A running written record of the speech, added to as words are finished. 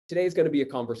today is going to be a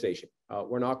conversation.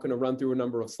 We're not going to run through a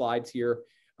number of slides here,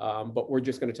 but we're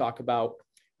just going to talk about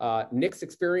Nick's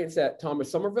experience at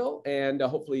Thomas Somerville, and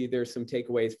hopefully there's some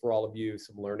takeaways for all of you,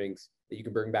 some learnings that you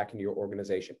can bring back into your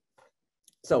organization.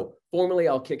 So formally,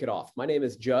 I'll kick it off. My name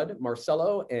is Judd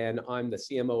Marcello, and I'm the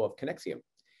CMO of Conexiom.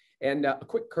 And a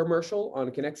quick commercial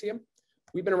on Conexiom.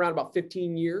 We've been around about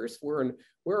 15 years. We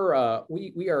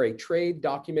are a trade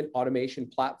document automation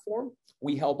platform.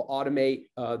 We help automate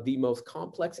the most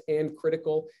complex and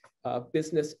critical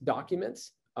business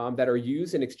documents that are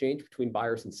used in exchange between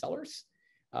buyers and sellers.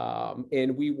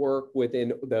 And we work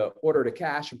within the order to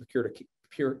cash and procure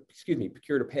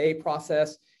to pay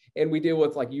process. And we deal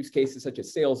with like use cases such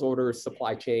as sales orders,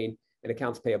 supply chain, and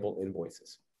accounts payable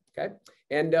invoices. Okay.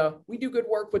 And we do good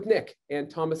work with Nick and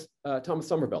Thomas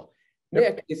Somerville. Yep.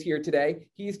 Nick is here today.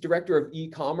 He's director of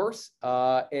e-commerce,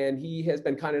 and he has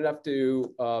been kind enough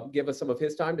to give us some of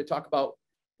his time to talk about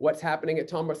what's happening at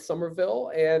Thomas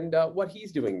Somerville and what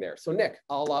he's doing there. So Nick,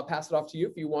 I'll pass it off to you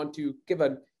if you want to give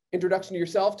an introduction to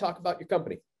yourself, talk about your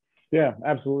company. Yeah,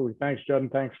 absolutely. Thanks, Judd,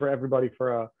 and thanks for everybody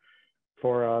for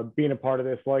being a part of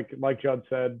this. Like Judd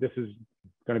said, this is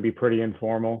going to be pretty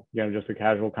informal, just a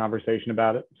casual conversation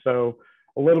about it. So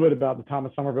a little bit about the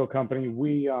Thomas Somerville company.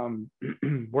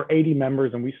 We're 80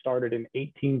 members, and we started in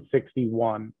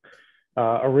 1861,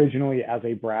 originally as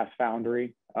a brass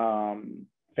foundry,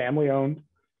 family owned.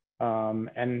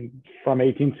 And from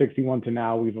 1861 to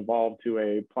now, we've evolved to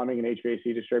a plumbing and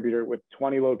HVAC distributor with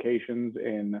 20 locations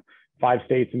in 5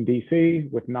 states and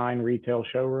DC, with 9 retail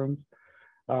showrooms.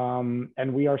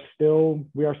 And we are still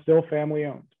family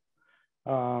owned.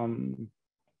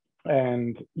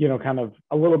 And kind of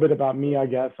a little bit about me, I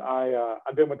guess.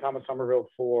 I've been with Thomas Somerville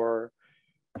for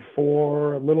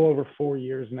a little over 4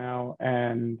 years now,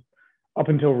 and up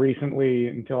until recently,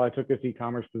 until I took this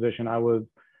e-commerce position, I was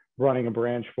running a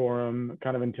branch for him,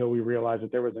 kind of until we realized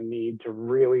that there was a need to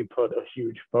really put a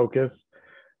huge focus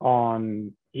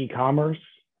on e-commerce.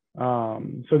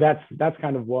 So that's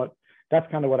kind of what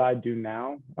I do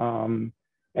now.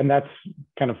 And that's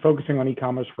kind of focusing on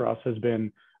e-commerce for us has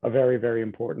been a very, very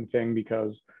important thing,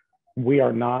 because we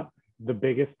are not the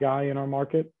biggest guy in our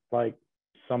market, like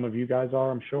some of you guys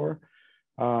are, I'm sure.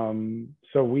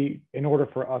 So in order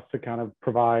for us to kind of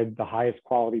provide the highest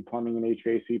quality plumbing and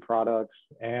HVAC products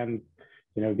and,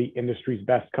 the industry's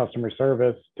best customer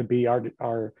service, to be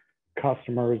our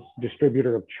customers'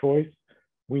 distributor of choice,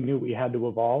 we knew we had to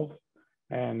evolve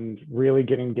and really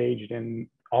get engaged in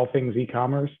all things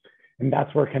e-commerce. And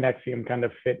that's where Conexiom kind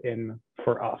of fit in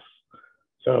for us.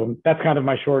 So that's kind of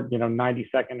my short,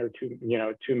 90-second or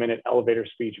 2-minute elevator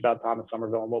speech about Thomas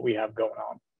Somerville and what we have going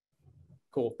on.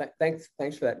 Cool. Thanks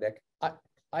for that, Nick.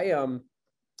 I have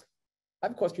a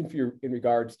question for you in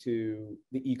regards to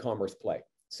the e-commerce play.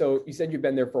 So you said you've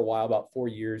been there for a while, about 4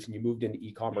 years, and you moved into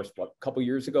e-commerce, what, a couple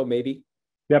years ago, maybe?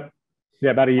 Yep.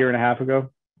 Yeah, about 1.5 years ago.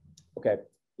 Okay.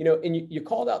 And you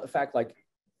called out the fact like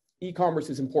e-commerce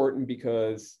is important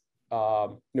because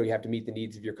you have to meet the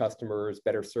needs of your customers,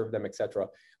 better serve them, et cetera.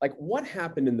 Like, what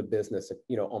happened in the business,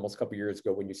 almost a couple of years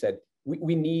ago when you said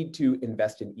we need to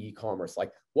invest in e-commerce?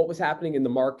 Like, what was happening in the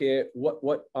market?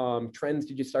 What trends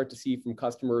did you start to see from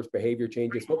customers, behavior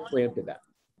changes? What prompted that?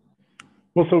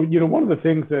 Well, so, one of the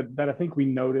things that I think we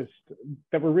noticed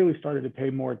that we're really started to pay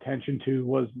more attention to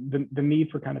was the need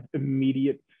for kind of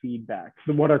immediate feedback.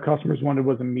 So what our customers wanted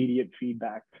was immediate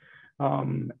feedback.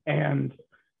 And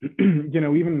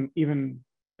even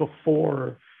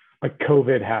before like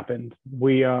COVID happened,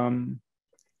 we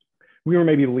were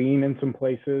maybe lean in some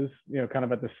places, kind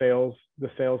of at the sales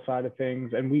side of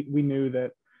things. And we knew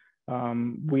that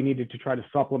we needed to try to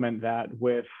supplement that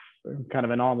with kind of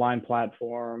an online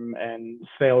platform and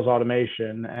sales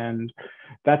automation. And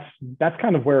that's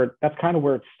kind of where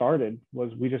it started.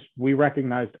 Was we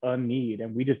recognized a need,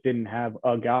 and we just didn't have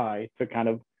a guy to kind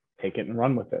of take it and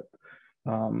run with it.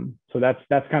 So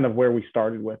that's kind of where we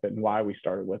started with it and why we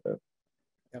started with it.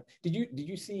 Yeah. Did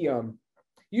you see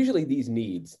usually these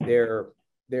needs, they're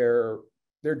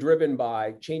driven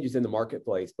by changes in the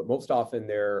marketplace, but most often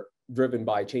they're driven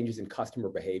by changes in customer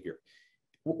behavior.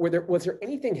 Was there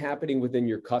anything happening within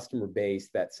your customer base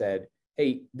that said,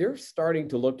 hey, they're starting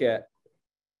to look at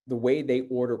the way they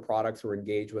order products or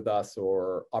engage with us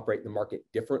or operate in the market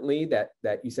differently, that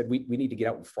you said we need to get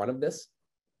out in front of this?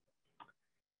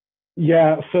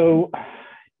 Yeah. So,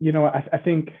 I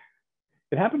think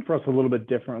it happened for us a little bit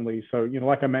differently. So,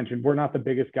 like I mentioned, we're not the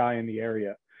biggest guy in the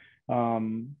area.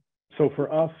 So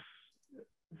for us,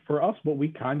 what we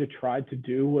kind of tried to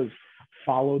do was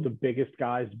follow the biggest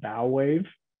guy's bow wave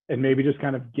and maybe just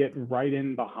kind of get right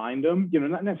in behind them,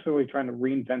 not necessarily trying to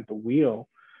reinvent the wheel,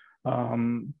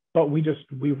 But we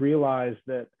realized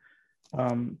that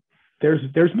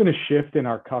there's been a shift in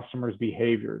our customers'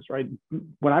 behaviors, right?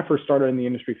 When I first started in the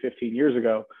industry 15 years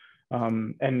ago,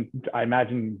 and I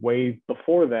imagine way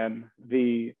before then,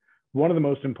 one of the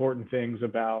most important things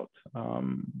about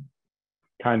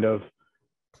kind of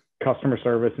customer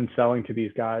service and selling to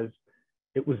these guys,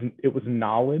 it was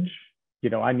knowledge.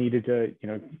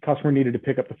 Customer needed to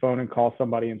pick up the phone and call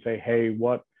somebody and say, hey,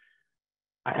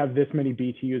 I have this many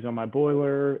BTUs on my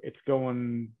boiler. It's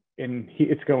going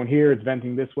here. It's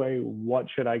venting this way. What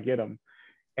should I get them?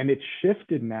 And it's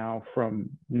shifted now from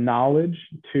knowledge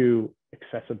to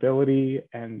accessibility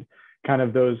and kind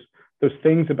of those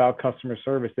things about customer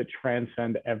service that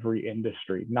transcend every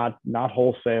industry, not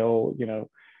wholesale,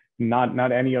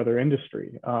 not any other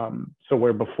industry. So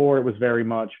where before it was very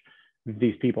much,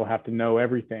 these people have to know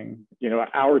everything,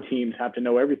 our teams have to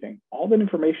know everything. All that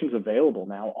information is available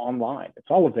now online.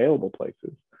 It's all available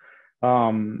places.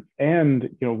 And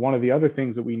one of the other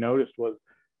things that we noticed was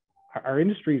our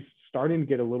industry is starting to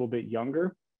get a little bit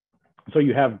younger. So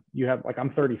you have like,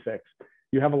 I'm 36.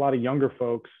 You have a lot of younger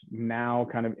folks now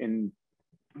kind of in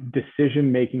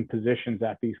decision-making positions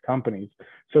at these companies.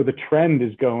 So the trend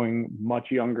is going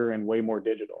much younger and way more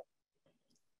digital.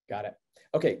 Got it.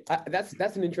 Okay, that's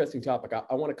an interesting topic.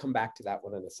 I want to come back to that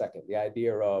one in a second. The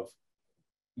idea of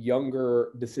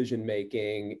younger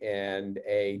decision-making and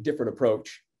a different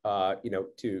approach,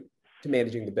 to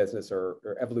managing the business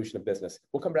or evolution of business.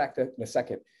 We'll come back to in a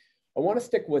second. I want to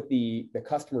stick with the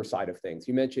customer side of things.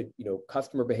 You mentioned,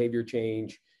 customer behavior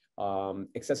change,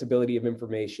 accessibility of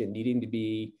information, needing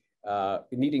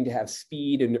to have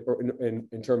speed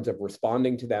in terms of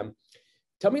responding to them.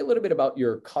 Tell me a little bit about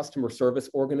your customer service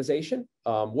organization.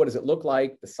 What does it look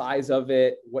like? The size of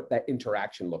it? What that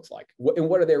interaction looks like? And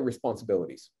what are their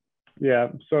responsibilities? Yeah.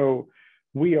 So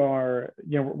we're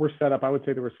set up. I would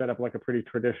say that we're set up like a pretty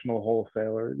traditional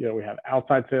wholesaler. We have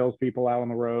outside salespeople out on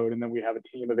the road, and then we have a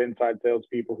team of inside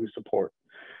salespeople who support.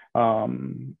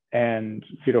 And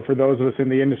for those of us in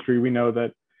the industry, we know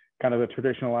that kind of the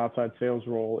traditional outside sales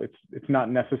role, it's not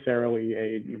necessarily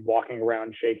a walking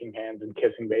around shaking hands and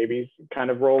kissing babies kind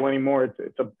of role anymore.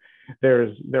 There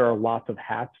are lots of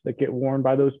hats that get worn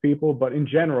by those people, but in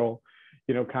general,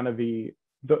 kind of the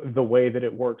way that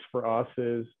it works for us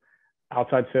is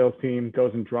outside sales team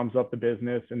goes and drums up the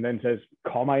business and then says,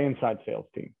 call my inside sales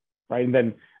team, right? And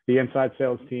then the inside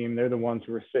sales team, they're the ones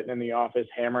who are sitting in the office,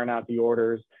 hammering out the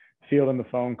orders, fielding the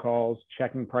phone calls,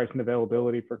 checking price and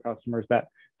availability for customers, that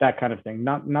kind of thing.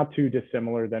 Not too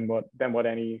dissimilar than what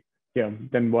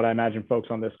I imagine folks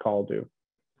on this call do.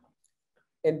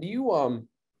 And do you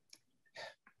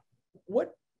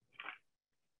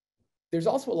there's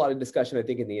also a lot of discussion, I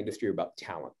think, in the industry about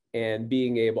talent and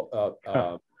being able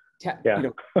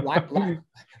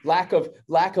lack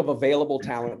of available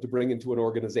talent to bring into an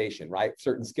organization, right?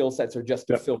 Certain skill sets are just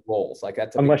to fill roles. Like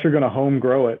that's unless you're going to home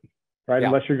grow it, right? Yeah.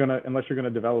 Unless you're going to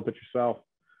develop it yourself.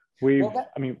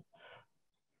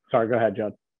 Sorry, go ahead,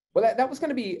 Judd. Well, that was going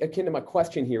to be akin to my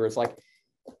question here. Is like,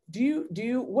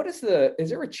 is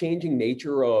there a changing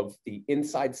nature of the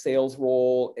inside sales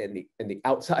role and the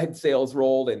outside sales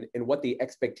role and what the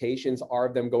expectations are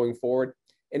of them going forward?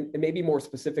 And maybe more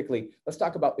specifically, let's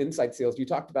talk about inside sales. You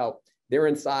talked about they're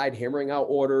inside hammering out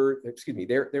orders.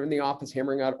 They're in the office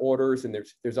hammering out orders, and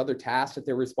there's other tasks that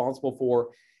they're responsible for.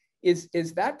 Is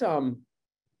that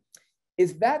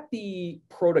the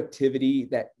productivity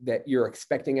that you're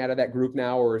expecting out of that group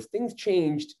now, or has things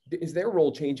changed? Is their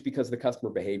role changed because the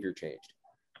customer behavior changed?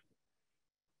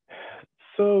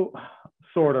 So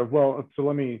sort of. Well, so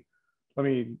let me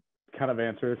kind of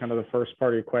answer kind of the first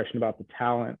part of your question about the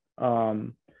talent.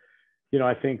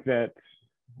 I think that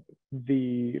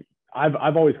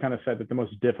I've always kind of said that the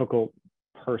most difficult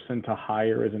person to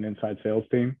hire is an inside sales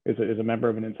team, is a member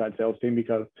of an inside sales team,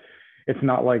 because it's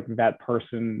not like that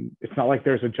person, it's not like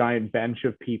there's a giant bench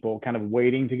of people kind of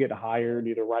waiting to get hired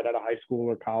either right out of high school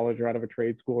or college or out of a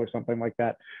trade school or something like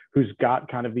that, who's got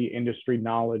kind of the industry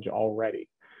knowledge already.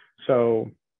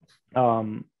 So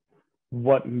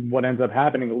what ends up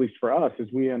happening, at least for us,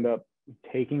 is we end up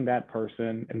taking that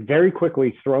person and very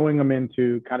quickly throwing them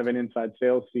into kind of an inside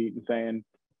sales seat and saying,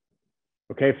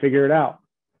 okay, figure it out,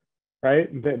 right?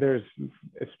 There's,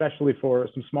 especially for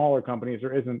some smaller companies,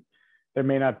 there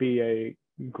may not be a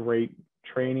great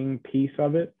training piece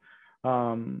of it.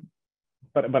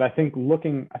 But I think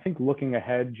looking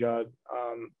ahead, Judd,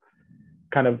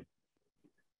 kind of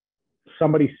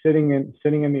somebody sitting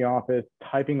in the office,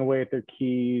 typing away at their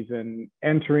keys and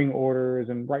entering orders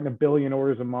and writing 1 billion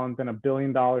orders a month and $1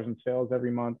 billion in sales every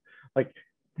month, like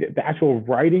the actual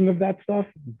writing of that stuff,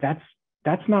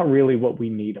 that's not really what we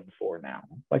need them for now.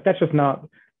 Like that's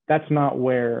not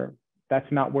where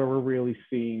we're really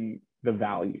seeing the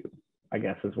value, I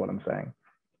guess is what I'm saying.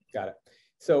 Got it.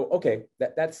 So, okay,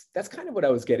 that's kind of what I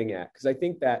was getting at, because I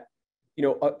think that,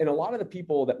 and a lot of the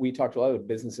people that we talk to, a lot of the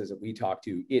businesses that we talk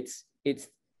to, it's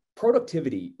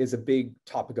productivity is a big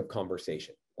topic of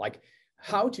conversation. Like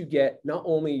how to get not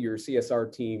only your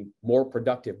CSR team more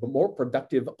productive, but more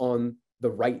productive on the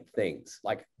right things,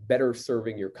 like better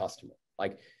serving your customer.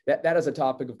 Like that is a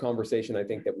topic of conversation, I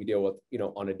think, that we deal with,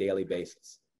 on a daily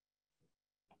basis.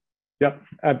 Yep,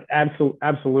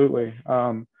 absolutely.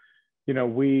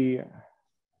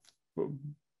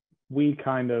 We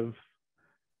kind of,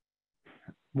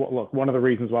 well, look, one of the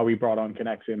reasons why we brought on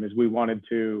Conexiom is we wanted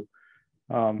to,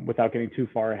 without getting too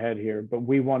far ahead here, but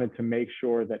we wanted to make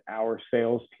sure that our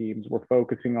sales teams were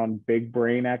focusing on big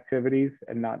brain activities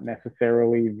and not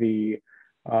necessarily the,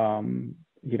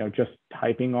 just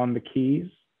typing on the keys.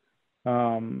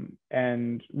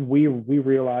 And we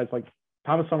realized, like,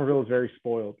 Thomas Somerville is very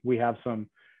spoiled. We have some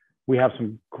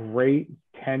great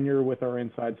tenure with our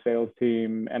inside sales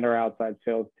team and our outside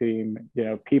sales team.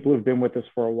 People who've been with us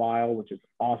for a while, which is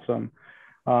awesome.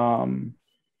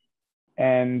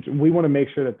 And we want to make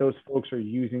sure that those folks are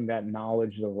using that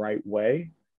knowledge the right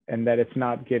way and that it's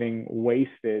not getting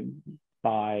wasted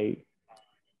by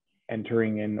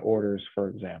entering in orders, for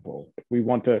example. We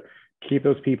want to keep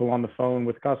those people on the phone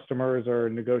with customers or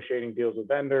negotiating deals with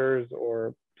vendors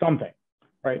or something,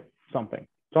 right? Something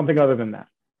other than that.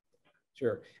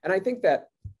 Sure. And I think that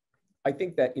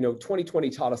 2020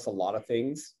 taught us a lot of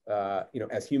things,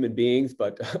 as human beings,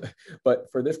 but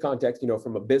for this context,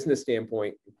 from a business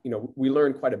standpoint, we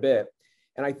learned quite a bit.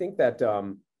 And I think that,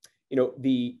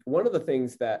 one of the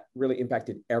things that really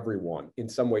impacted everyone in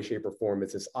some way, shape, or form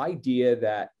is this idea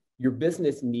that your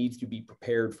business needs to be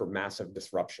prepared for massive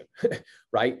disruption,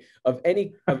 right? Of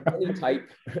any type,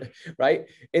 right?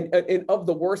 And of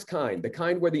the worst kind, the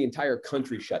kind where the entire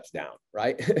country shuts down,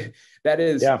 right?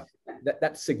 That's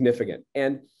significant.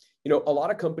 And, a lot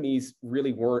of companies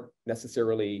really weren't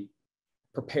necessarily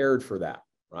prepared for that,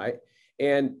 right?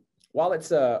 And while it's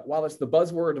the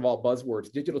buzzword of all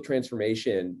buzzwords, digital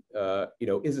transformation,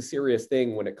 is a serious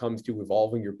thing when it comes to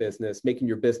evolving your business, making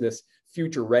your business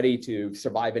future ready to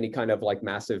survive any kind of like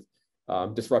massive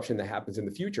disruption that happens in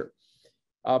the future.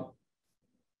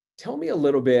 Tell me a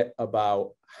little bit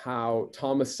about how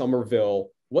Thomas Somerville,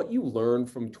 what you learned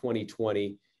from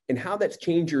 2020 and how that's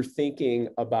changed your thinking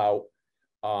about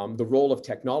the role of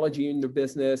technology in your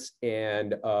business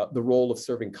and the role of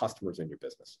serving customers in your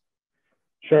business.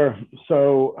 Sure.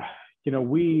 So,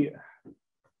 we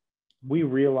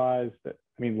realized that,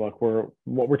 look, what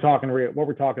we're talking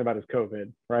about is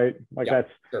COVID, right? Like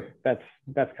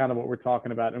that's kind of what we're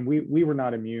talking about. And we were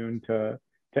not immune to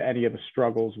any of the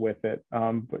struggles with it.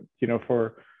 But,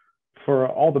 for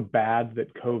all the bad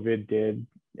that COVID did,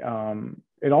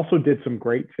 it also did some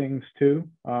great things too.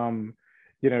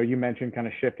 You mentioned kind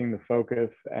of shifting the focus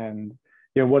and,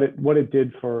 what it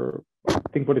did for, I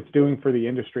think what it's doing for the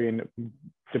industry, and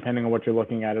depending on what you're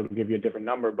looking at, it'll give you a different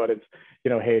number, but it's,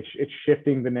 hey, it's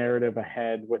shifting the narrative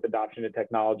ahead with adoption of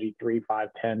technology 3, 5,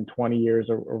 10, 20 years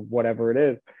or whatever it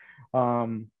is.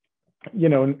 And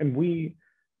we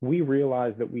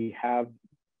realize that we have,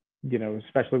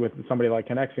 especially with somebody like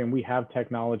Conexiom, we have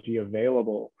technology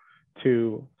available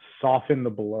to soften the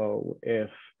blow if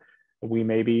we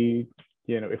maybe,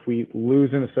 if we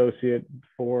lose an associate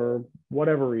for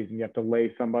whatever reason, you have to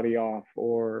lay somebody off,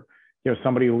 or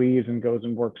somebody leaves and goes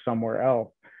and works somewhere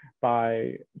else.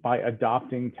 By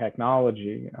adopting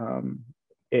technology,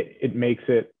 it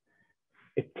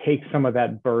takes some of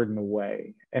that burden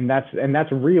away, and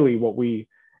that's really what we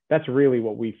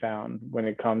found when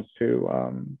it comes to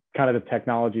kind of the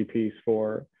technology piece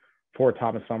for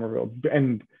Thomas Somerville.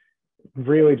 And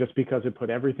really just because it put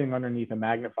everything underneath a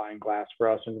magnifying glass for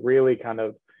us and really kind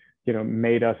of,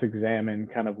 made us examine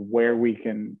kind of where we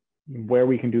can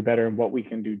do better and what we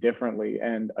can do differently.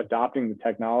 And adopting the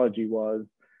technology was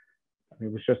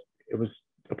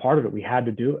a part of it. We had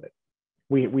to do it.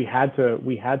 We had to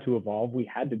evolve. We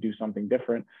had to do something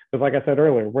different. Because like I said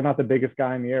earlier, we're not the biggest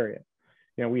guy in the area.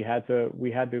 We have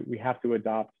to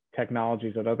adopt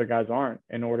technologies that other guys aren't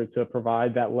in order to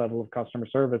provide that level of customer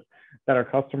service that our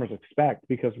customers expect,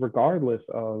 because regardless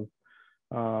of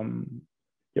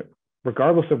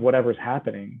whatever's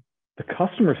happening, the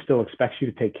customer still expects you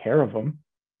to take care of them,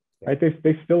 right?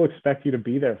 They still expect you to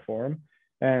be there for them,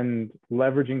 and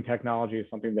leveraging technology is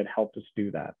something that helped us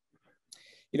do that.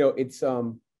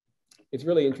 It's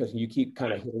really interesting. You keep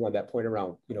kind of hitting on that point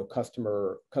around,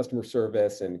 customer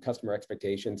service and customer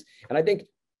expectations. And I think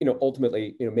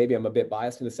ultimately, maybe I'm a bit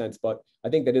biased in a sense, but I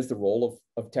think that is the role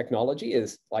of technology,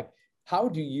 is like, how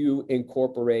do you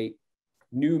incorporate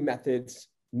new methods,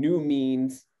 new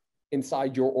means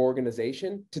inside your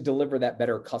organization to deliver that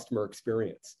better customer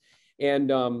experience?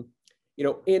 And, and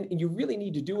you really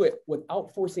need to do it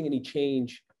without forcing any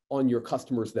change on your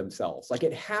customers themselves. Like,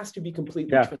 it has to be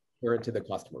completely transparent to the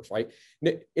customers, right?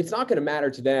 It's not going to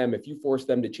matter to them if you force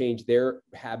them to change their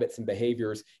habits and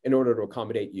behaviors in order to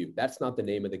accommodate you. That's not the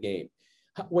name of the game.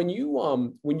 When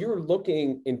you're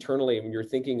looking internally, when you're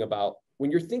thinking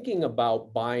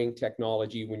about buying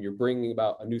technology, when you're bringing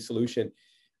about a new solution,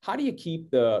 how do you keep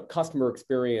the customer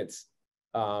experience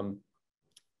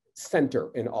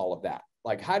center in all of that?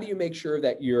 Like, how do you make sure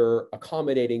that you're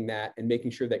accommodating that and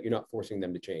making sure that you're not forcing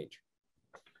them to change?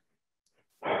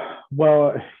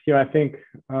 Well, I think,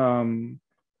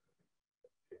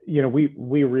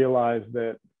 we realize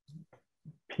that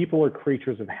people are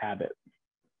creatures of habit,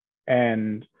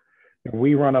 and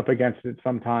we run up against it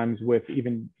sometimes with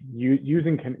even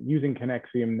using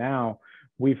Conexiom now.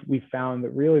 We've found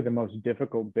that really the most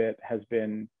difficult bit has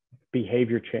been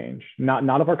behavior change,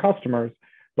 not of our customers,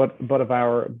 but of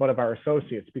our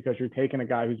associates, because you're taking a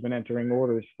guy who's been entering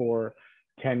orders for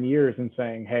 10 years and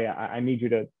saying, hey, I need you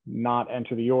to not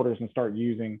enter the orders and start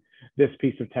using this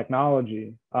piece of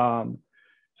technology.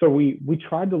 So we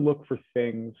tried to look for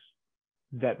things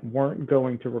that weren't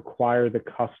going to require the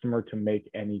customer to make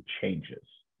any changes,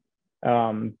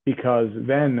 because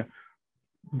then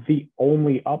there's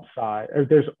only upside.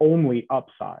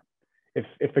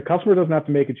 If the customer doesn't have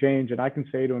to make a change, and I can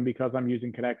say to him, because I'm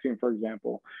using Conexiom, for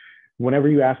example, whenever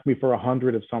you ask me for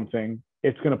 100 of something,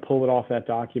 it's going to pull it off that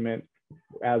document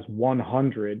as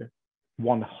 100%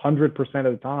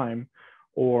 of the time,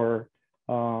 or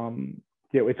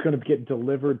it's going to get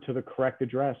delivered to the correct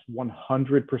address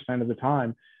 100% of the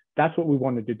time. That's what we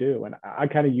wanted to do. And I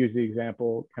kind of use the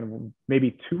example, kind of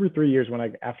maybe 2 or 3 years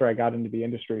after I got into the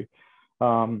industry,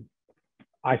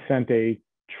 I sent a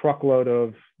truckload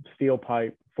of steel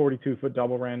pipe, 42-foot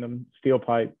double random steel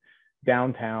pipe,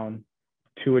 downtown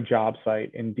to a job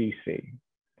site in DC.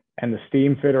 And the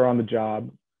steam fitter on the job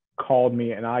called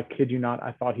me, and I kid you not,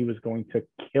 I thought he was going to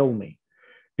kill me,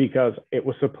 because it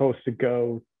was supposed to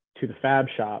go to the fab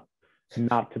shop,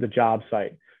 not to the job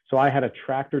site. So I had a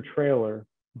tractor trailer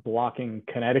blocking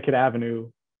Connecticut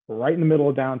Avenue right in the middle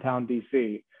of downtown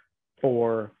DC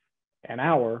for an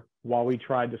hour while we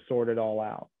tried to sort it all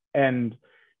out. And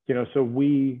so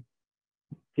we're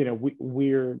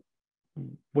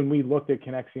when we looked at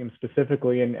Conexiom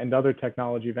specifically and other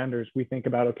technology vendors, we think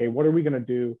about, okay, what are we going to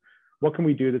do? What can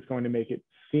we do that's going to make it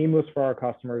seamless for our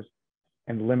customers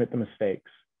and limit the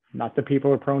mistakes? Not that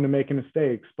people are prone to making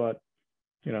mistakes, but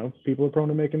people are prone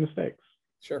to making mistakes.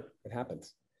 Sure, it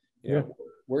happens.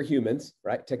 We're humans,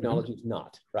 right? Technology is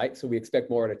not, right? So we expect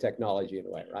more out of technology in a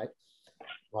way, right?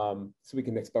 So we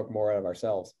can expect more out of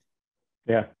ourselves.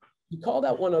 Yeah. You called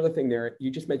out one other thing there. You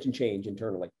just mentioned change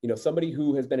internally. Somebody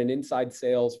who has been an inside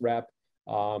sales rep,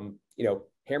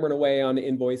 hammering away on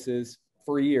invoices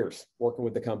for years, working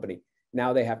with the company.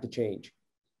 Now they have to change.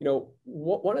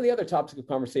 One of the other topics of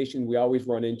conversation we always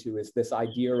run into is this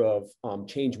idea of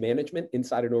change management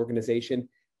inside an organization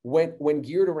when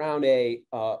geared around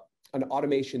an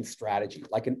automation strategy,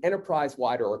 like an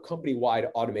enterprise-wide or a company-wide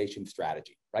automation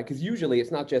strategy, right? Because usually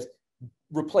it's not just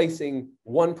replacing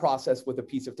one process with a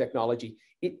piece of technology.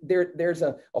 There's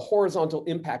a horizontal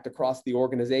impact across the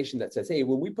organization that says, hey,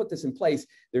 when we put this in place,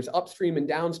 there's upstream and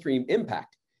downstream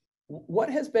impact. What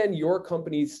has been your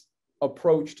company's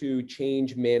approach to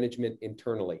change management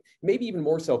internally? Maybe even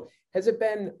more so, has it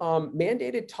been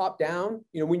mandated top down?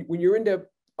 When you're into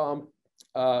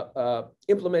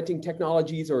implementing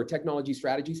technologies or technology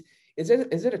strategies, is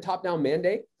it a top down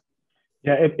mandate?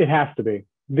 Yeah, it has to be.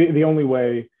 The only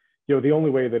way, the only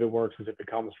way that it works is if it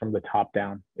comes from the top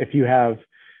down. If you have,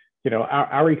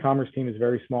 our e-commerce team is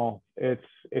very small. It's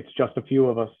just a few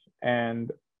of us.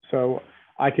 And so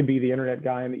I could be the internet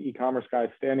guy and the e-commerce guy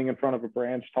standing in front of a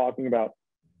branch talking about,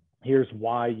 here's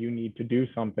why you need to do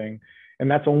something. And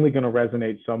that's only going to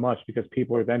resonate so much, because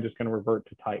people are then just going to revert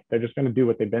to type. They're just going to do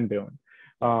what they've been doing.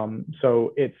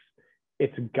 So it's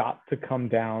got to come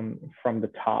down from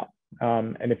the top.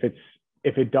 And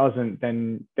if it doesn't,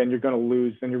 then you're going to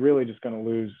lose. Then you're really just going to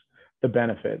lose the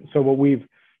benefit. So what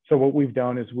we've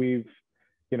done is we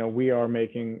are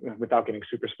making, without getting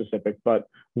super specific, but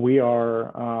we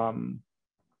are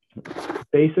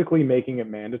basically making it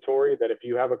mandatory that if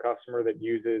you have a customer that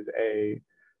uses a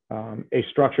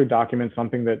structured document,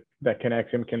 something that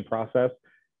Conexiom can process,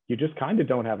 you just kind of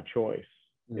don't have a choice.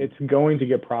 It's going to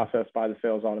get processed by the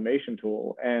sales automation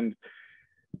tool. And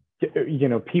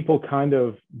people kind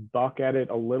of buck at it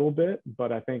a little bit,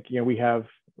 but I think,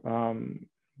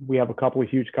 we have a couple of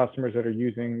huge customers that are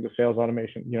using the sales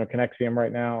automation, Conexiom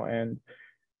right now. And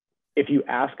if you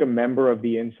ask a member of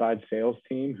the inside sales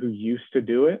team who used to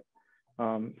do it,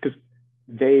 because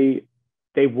they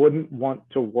wouldn't want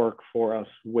to work for us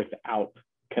without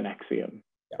Conexiom,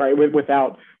 right?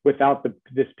 Without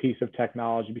this piece of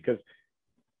technology, because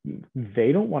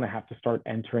they don't want to have to start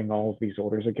entering all of these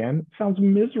orders again. It sounds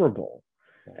miserable.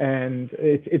 And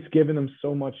it's given them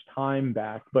so much time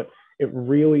back, but it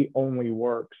really only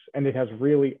works. And it has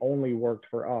really only worked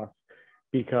for us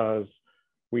because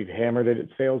we've hammered it at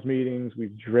sales meetings.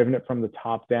 We've driven it from the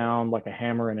top down like a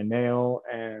hammer and a nail.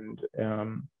 And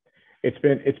it's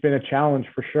been a challenge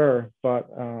for sure, but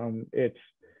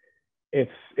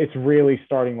it's really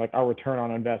starting, like, our return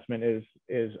on investment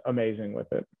is amazing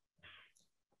with it.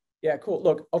 Yeah, cool.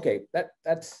 Look, okay,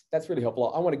 that's really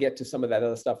helpful. I want to get to some of that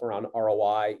other stuff around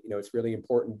ROI. It's really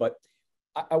important, but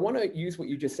I want to use what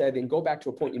you just said and go back to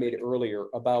a point you made earlier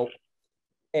about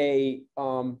the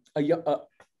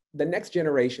next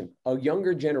generation, a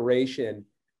younger generation,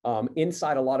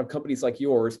 inside a lot of companies like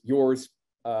yours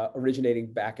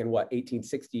originating back in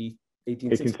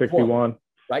 1861,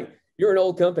 right? You're an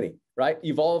old company, right?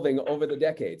 Evolving over the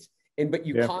decades. But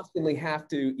you constantly have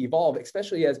to evolve,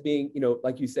 especially as being,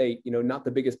 like you say, not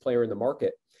the biggest player in the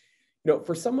market.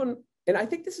 For someone, and I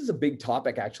think this is a big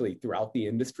topic actually throughout the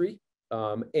industry.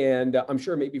 And I'm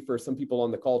sure maybe for some people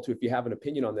on the call too, if you have an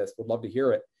opinion on this, would love to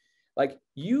hear it. Like,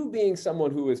 you being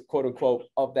someone who is, quote unquote,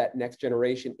 of that next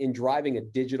generation in driving a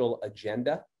digital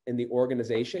agenda in the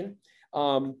organization,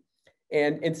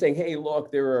 and saying, hey,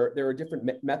 look, there are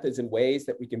different methods and ways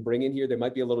that we can bring in here. They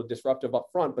might be a little disruptive up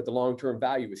front, but the long-term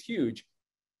value is huge.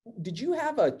 Did you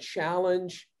have a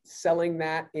challenge selling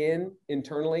that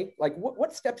internally? Like,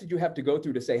 what steps did you have to go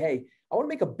through to say, hey, I want to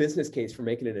make a business case for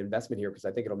making an investment here because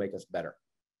I think it'll make us better?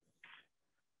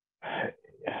 I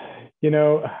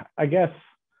guess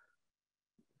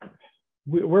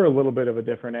we're a little bit of a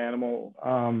different animal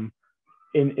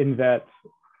in that,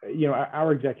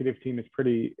 our executive team is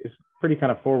pretty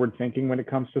kind of forward thinking when it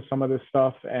comes to some of this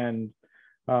stuff. And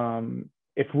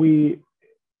if we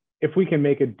can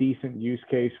make a decent use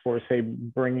case for, say,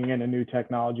 bringing in a new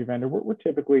technology vendor, we're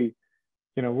typically,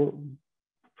 we're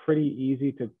pretty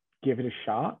easy to give it a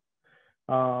shot.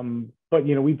 But,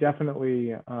 we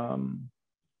definitely, I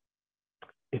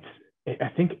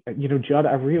think, Judd,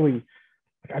 I really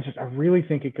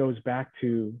think it goes back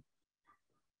to,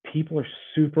 people are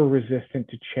super resistant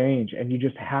to change, and you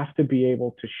just have to be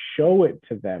able to show it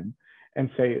to them and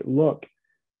say, look,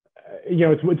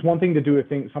 it's one thing to do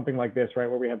something like this, right,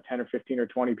 where we have 10 or 15 or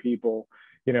 20 people,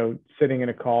 sitting in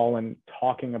a call and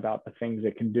talking about the things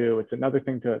it can do. It's another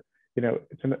thing to,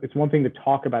 it's one thing to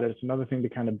talk about it. It's another thing to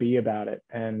kind of be about it.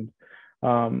 And,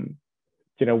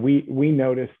 we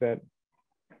noticed that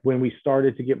when we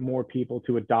started to get more people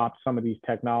to adopt some of these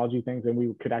technology things and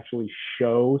we could actually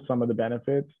show some of the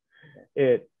benefits,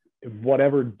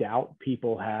 whatever doubt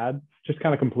people had just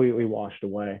kind of completely washed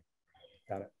away.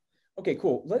 Got it. Okay,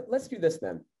 cool. Let's do this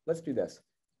then. Let's do this.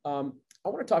 I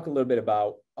want to talk a little bit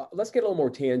about, let's get a little more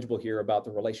tangible here about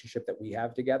the relationship that we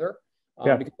have together.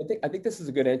 Because I think this is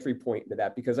a good entry point into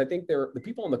that, because I think the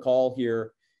people on the call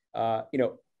here,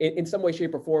 in some way,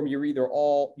 shape, or form, you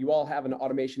all have an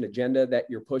automation agenda that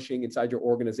you're pushing inside your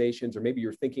organizations, or maybe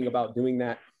you're thinking about doing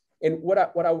that. And what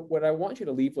I want you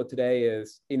to leave with today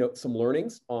is, some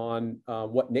learnings on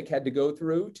what Nick had to go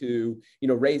through to,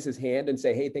 raise his hand and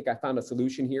say, hey, I think I found a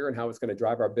solution here and how it's going to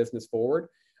drive our business forward,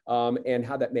 and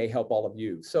how that may help all of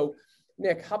you. So,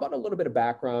 Nick, how about a little bit of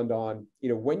background on,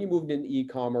 when you moved into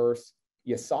e-commerce,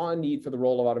 you saw a need for the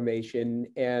role of automation,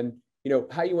 and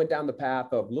how you went down the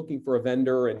path of looking for a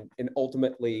vendor and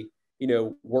ultimately,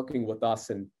 working with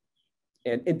us and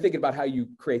thinking about how you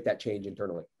create that change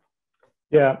internally.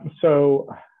 Yeah. So,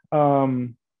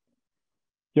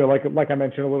 like I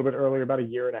mentioned a little bit earlier, about a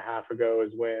year and a half ago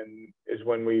is when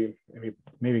we,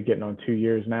 maybe getting on 2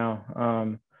 years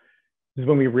now, is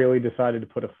when we really decided to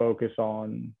put a focus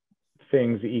on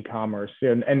things e-commerce,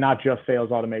 and not just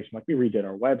sales automation. Like, we redid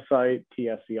our website,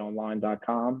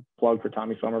 tsconline.com, plug for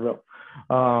Thomas Somerville.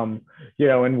 And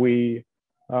we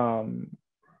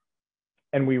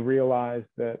realized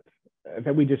that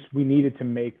we needed to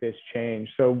make this change.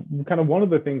 So kind of one of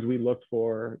the things we looked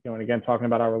for, and again, talking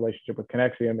about our relationship with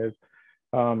Conexiom, is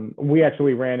we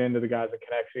actually ran into the guys at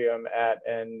Conexiom at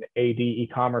an AD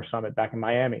e-commerce summit back in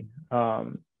Miami.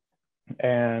 And,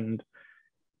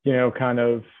 kind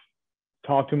of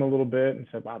talked to him a little bit and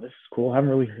said, wow, this is cool. I haven't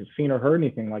really seen or heard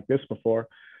anything like this before.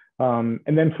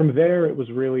 And then from there,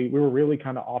 we were really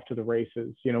kind of off to the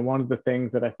races. One of the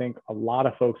things that I think a lot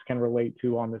of folks can relate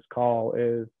to on this call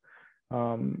is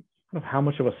how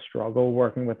much of a struggle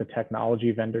working with a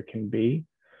technology vendor can be.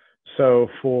 So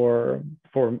for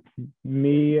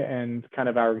me and kind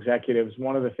of our executives,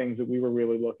 one of the things that we were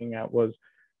really looking at was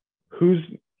who's,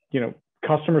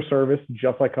 customer service,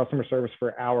 just like customer service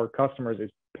for our customers,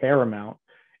 is paramount.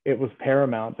 It was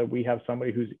paramount that we have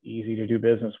somebody who's easy to do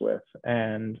business with.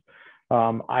 And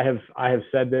I have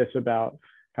said this about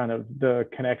kind of the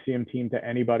Conexiom team to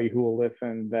anybody who will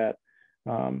listen, that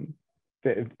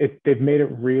they've made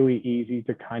it really easy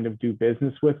to kind of do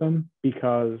business with them,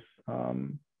 because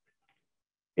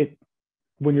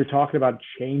when you're talking about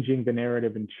changing the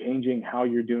narrative and changing how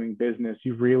you're doing business,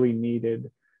 we really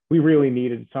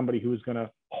needed somebody who was going to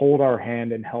hold our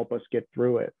hand and help us get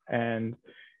through it. And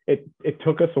it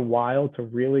took us a while to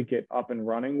really get up and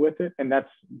running with it. And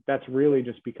that's really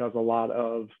just because a lot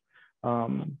of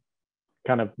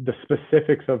kind of the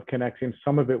specifics of Conexiom,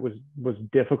 some of it was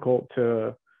difficult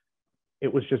to,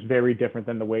 it was just very different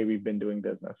than the way we've been doing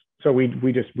business. So we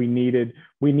needed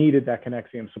that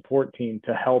Conexiom support team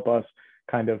to help us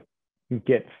kind of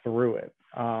get through it.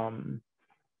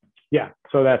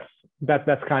 So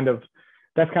that's kind of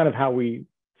how we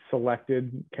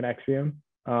selected Conexiom.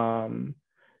 And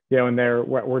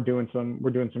we're doing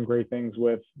some great things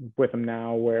with them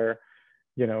now, where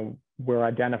we're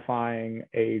identifying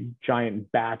a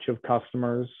giant batch of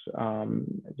customers,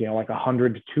 like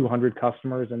 100 to 200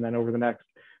 customers. And then over the next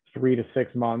 3 to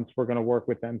 6 months, we're going to work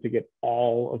with them to get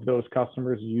all of those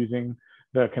customers using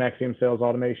the Conexiom sales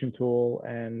automation tool.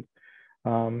 And,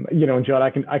 and Judd,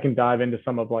 I can dive into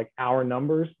some of like our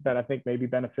numbers that I think may be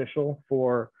beneficial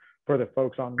for the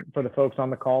folks on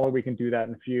the call, or we can do that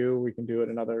in a few. We can do it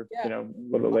another, a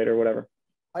little bit later, whatever.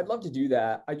 I'd love to do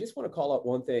that. I just want to call out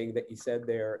one thing that you said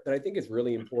there that I think is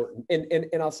really important.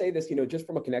 And I'll say this, just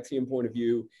from a Conexiom point of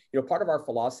view, part of our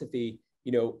philosophy,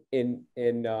 in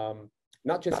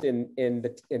not just in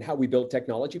how we build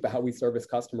technology, but how we service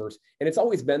customers. And it's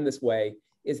always been this way,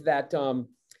 is that,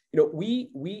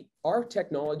 our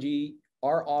technology,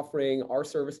 our offering, our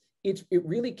service, it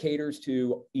really caters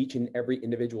to each and every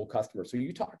individual customer. So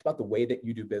you talked about the way that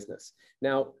you do business.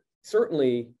 Now,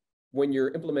 certainly, when you're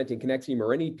implementing Conexiom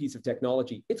or any piece of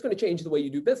technology, it's going to change the way you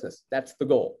do business. That's the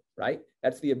goal, right?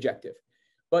 That's the objective.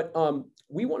 But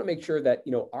we want to make sure that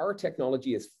our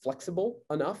technology is flexible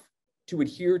enough to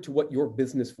adhere to what your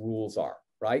business rules are,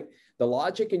 right? The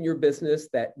logic in your business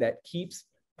that keeps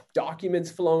documents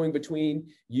flowing between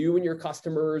you and your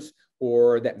customers,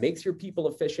 or that makes your people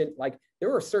efficient. Like,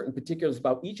 there are certain particulars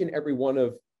about each and every one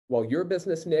of, your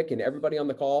business, Nick, and everybody on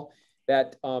the call,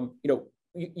 that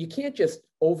you can't just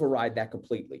override that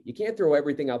completely. You can't throw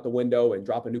everything out the window and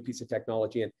drop a new piece of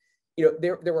technology in.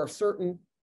 There are certain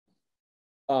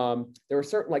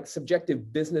like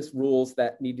subjective business rules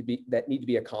that need to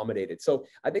be accommodated. So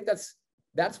I think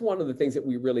that's one of the things that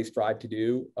we really strive to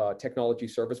do, technology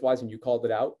service-wise, and you called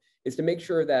it out, is to make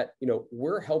sure that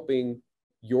we're helping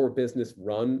your business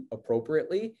run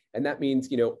appropriately. And that means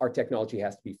our technology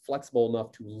has to be flexible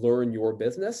enough to learn your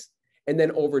business, and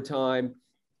then over time,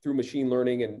 through machine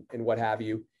learning and what have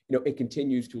you, it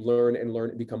continues to learn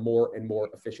and become more and more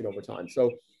efficient over time. So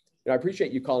I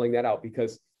appreciate you calling that out,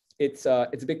 because it's a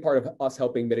big part of us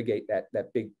helping mitigate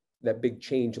that big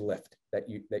change lift that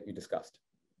you discussed.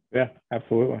 Yeah,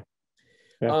 absolutely.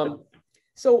 Yeah.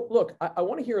 So look, I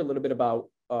want to hear a little bit about,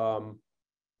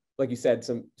 like you said,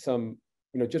 some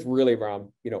just really around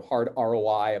hard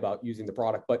ROI about using the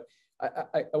product. But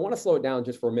I want to slow it down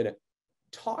just for a minute.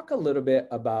 Talk a little bit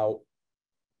about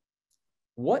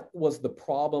what was the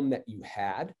problem that you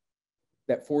had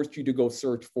that forced you to go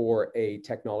search for a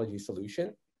technology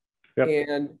solution,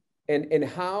 and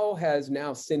how has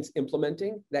now, since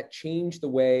implementing that, changed the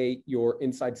way your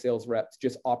inside sales reps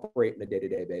just operate on a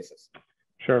day-to-day basis?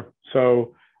 Sure.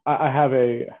 So I have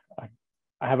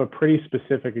a pretty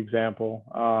specific example.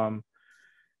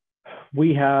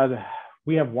 We have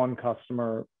one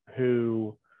customer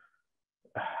who,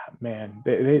 man,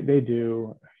 they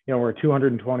do. We're a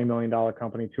 $220 million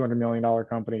company, $200 million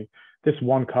company. This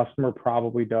one customer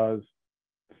probably does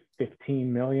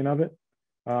 15 million of it,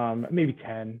 maybe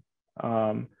 10.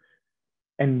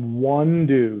 And one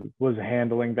dude was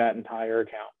handling that entire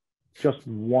account, just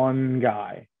one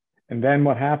guy. And then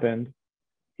what happened?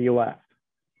 He left.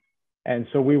 And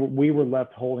so we were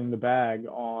left holding the bag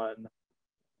on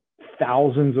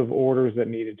thousands of orders that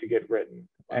needed to get written.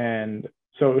 And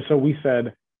so we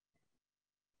said,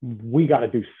 we got to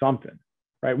do something,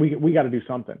 right? We got to do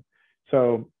something.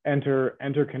 So enter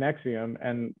Conexiom,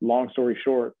 and long story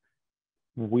short,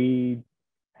 we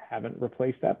haven't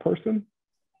replaced that person,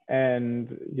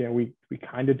 and we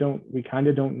kind of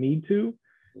don't need to.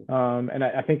 And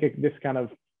I think this kind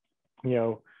of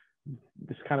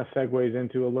segues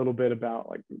into a little bit about,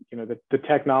 like, the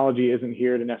technology isn't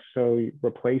here to necessarily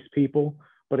replace people,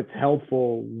 but it's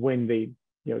helpful when they,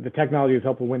 the technology is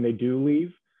helpful when they do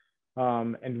leave.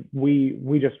 And we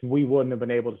wouldn't have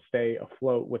been able to stay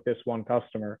afloat with this one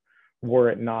customer were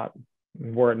it not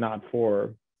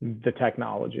for the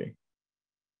technology.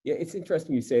 Yeah, it's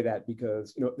interesting you say that,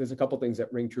 because there's a couple things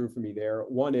that ring true for me there.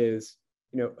 One is,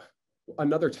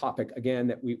 another topic again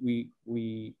that we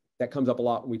that comes up a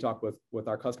lot when we talk with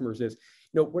our customers is,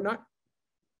 we're not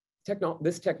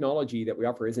this technology that we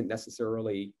offer isn't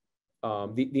necessarily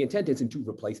the intent isn't to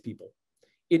replace people.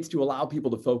 It's to allow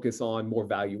people to focus on more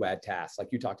value add tasks, like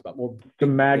you talked about, more to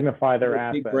magnify their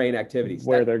assets, big brain activities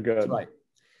where they're good. That's right.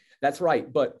 That's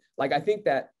right. But like, I think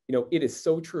that, it is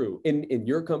so true in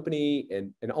your company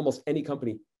and almost any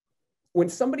company. When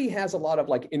somebody has a lot of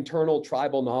like internal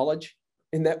tribal knowledge,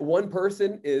 and that one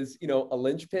person is, a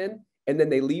linchpin, and then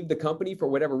they leave the company for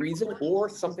whatever reason, or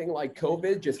something like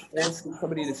COVID just forces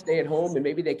somebody to stay at home, and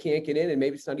maybe they can't get in, and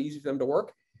maybe it's not easy for them to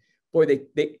work. Boy,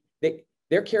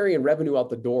 they're carrying revenue out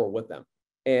the door with them.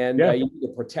 And you need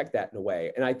to protect that in a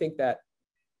way. And I think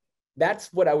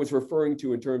that's what I was referring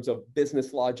to in terms of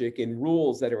business logic and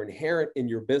rules that are inherent in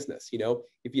your business.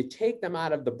 If you take them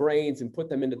out of the brains and put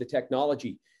them into the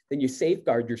technology, then you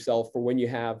safeguard yourself for when you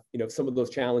have, some of those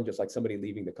challenges, like somebody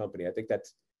leaving the company. I think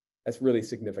that's really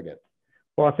significant.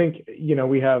 Well, I think,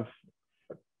 we have,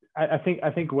 I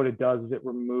think what it does is it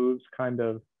removes kind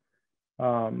of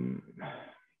the,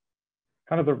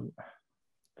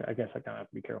 I guess I kind of have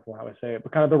to be careful how I say it,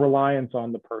 but kind of the reliance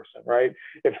on the person, right?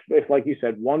 If like you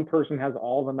said, one person has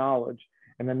all the knowledge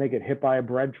and then they get hit by a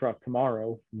bread truck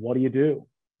tomorrow, what do you do?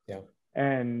 Yeah.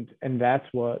 And that's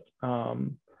what,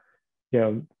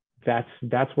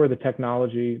 that's where the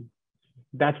technology,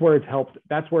 that's where it's helped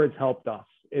us.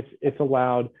 It's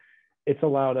allowed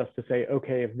us to say,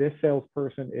 okay, if this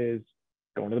salesperson is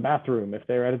going to the bathroom, if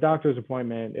they're at a doctor's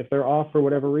appointment, if they're off for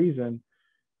whatever reason,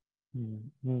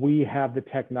 we have the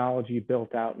technology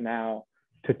built out now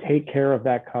to take care of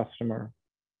that customer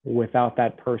without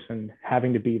that person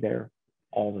having to be there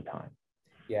all the time.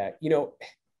 Yeah.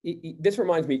 This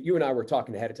reminds me, you and I were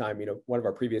talking ahead of time, one of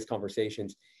our previous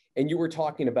conversations, and you were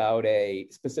talking about a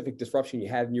specific disruption you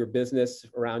had in your business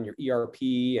around your ERP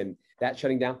and that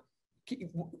shutting down.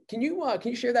 Can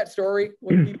you share that story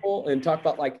with people and talk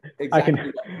about like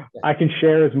exactly? I can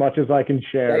share as much as I can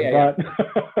share,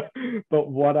 but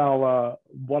what I'll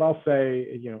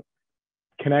say,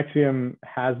 Conexiom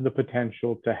has the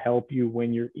potential to help you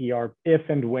when your if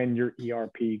and when your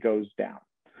ERP goes down.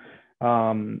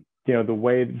 The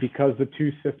way, because the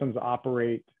two systems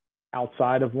operate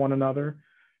outside of one another,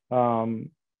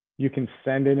 you can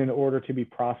send in an order to be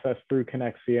processed through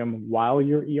Conexiom while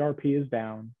your ERP is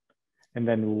down. And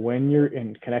then when you're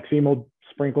in, Conexiom will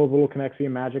sprinkle a little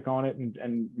Conexiom magic on it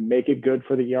and make it good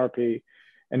for the ERP.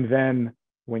 And then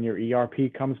when your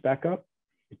ERP comes back up,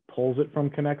 it pulls it from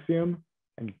Conexiom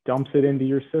and dumps it into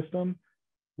your system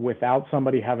without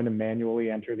somebody having to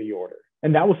manually enter the order.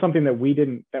 And that was something that we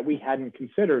hadn't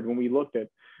considered when we looked at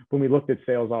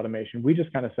sales automation. We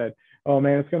just kind of said, oh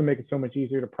man, it's going to make it so much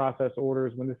easier to process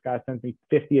orders when this guy sends me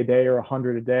 50 a day or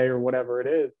 100 a day or whatever it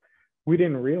is. We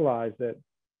didn't realize that,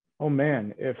 oh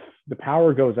man, if the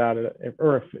power goes out,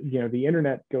 or if the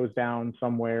internet goes down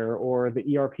somewhere, or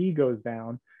the ERP goes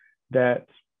down, that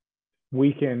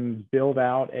we can build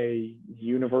out a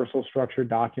universal structured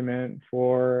document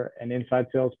for an inside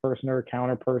salesperson or a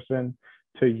counter person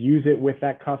to use it with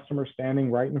that customer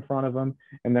standing right in front of them.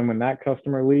 And then when that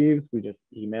customer leaves, we just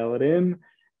email it in,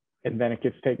 and then it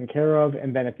gets taken care of.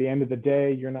 And then at the end of the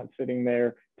day, you're not sitting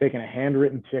there taking a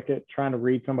handwritten ticket, trying to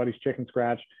read somebody's chicken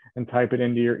scratch and type it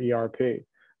into your ERP.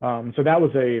 So that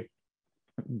was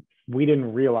we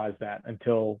didn't realize that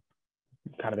until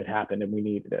kind of it happened and we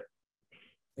needed it.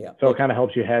 Yeah. So it kind of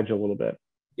helps you hedge a little bit.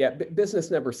 Yeah.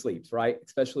 Business never sleeps, right?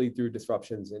 Especially through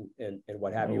disruptions and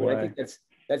what have you. And I think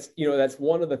that's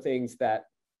one of the things that,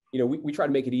 we try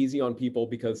to make it easy on people,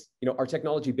 because, our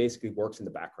technology basically works in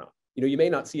the background. You may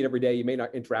not see it every day, you may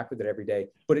not interact with it every day,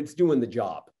 but it's doing the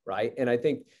job, right? And I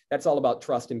think that's all about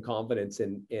trust and confidence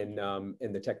in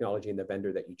the technology and the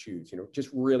vendor that you choose. Just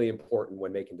really important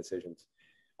when making decisions.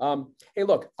 Hey,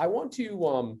 look, I want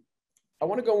to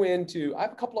go into. I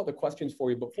have a couple other questions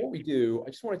for you. Before we do, I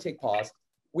just want to take pause.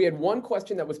 We had one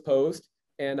question that was posed,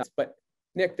 but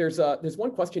Nick, there's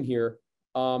one question here.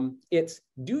 It's,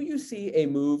 do you see a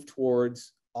move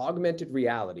towards augmented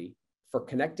reality for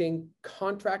connecting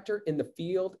contractor in the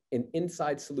field and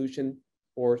inside solution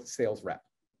or sales rep?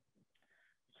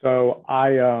 So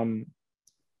I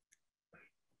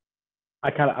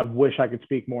wish I could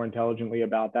speak more intelligently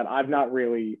about that. I've not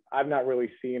really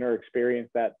seen or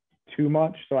experienced that too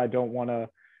much. So I don't want to,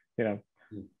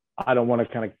 I don't want to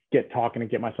kind of get talking and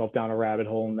get myself down a rabbit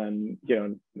hole, and then,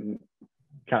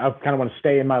 I kind of want to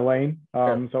stay in my lane.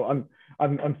 So I'm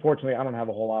unfortunately, I don't have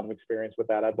a whole lot of experience with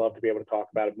that. I'd love to be able to talk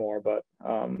about it more, but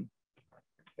I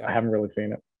haven't really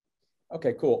seen it.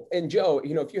 Okay, cool. And Joe,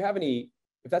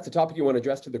 if that's a topic you want to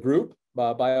address to the group,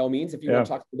 by all means, if you want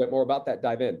to talk a bit more about that,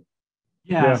 dive in.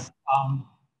 Yes.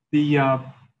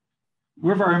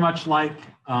 We're very much like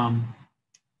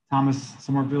Thomas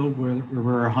Somerville.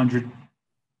 We're a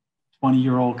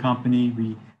 120-year-old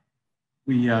company.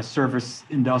 We service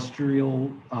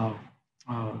industrial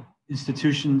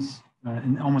institutions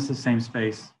in almost the same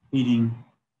space: heating,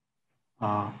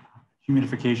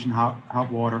 humidification,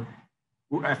 hot water.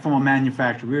 From a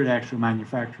manufacturer, we're the actual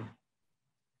manufacturer.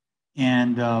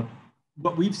 And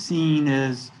what we've seen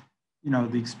is,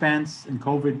 the expense and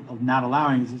COVID not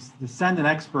allowing is to send an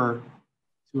expert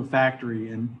to a factory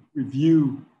and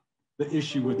review the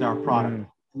issue with our product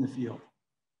in the field,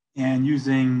 and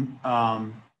using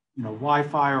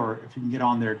Wi-Fi, or if you can get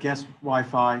on their guest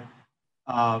Wi-Fi,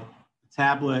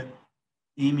 tablet,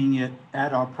 aiming it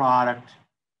at our product,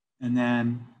 and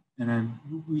then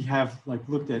we have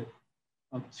looked at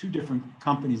 2 different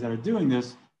companies that are doing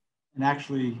this, and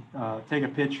actually take a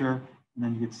picture, and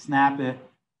then you could snap it,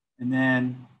 and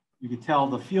then you could tell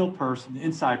the field person, the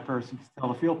inside person,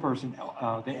 tell the field person,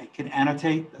 they can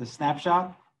annotate the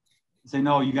snapshot and say,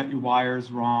 no, you got your wires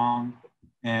wrong,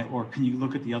 or can you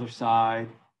look at the other side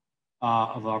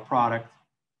of our product?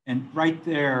 And right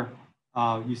there,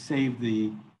 you save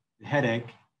the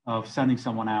headache of sending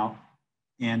someone out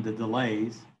and the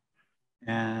delays,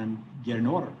 and get an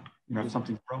order, if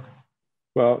something's broken.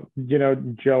 Well,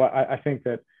 Joe, I think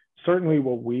that certainly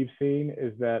what we've seen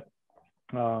is that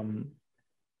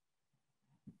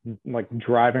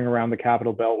driving around the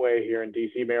Capitol Beltway here in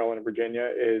DC, Maryland, and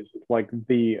Virginia is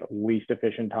the least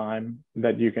efficient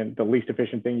the least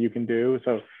efficient thing you can do.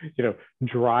 So,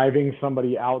 driving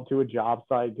somebody out to a job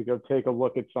site to go take a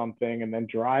look at something and then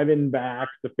driving back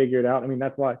to figure it out. I mean,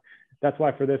 that's why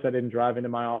for this, I didn't drive into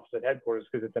my office at headquarters,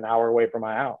 because it's an hour away from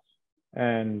my house.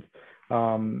 And,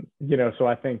 so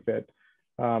I think that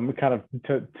kind of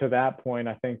to that point,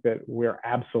 I think that we're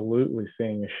absolutely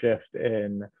seeing a shift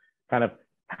in kind of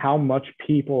how much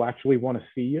people actually want to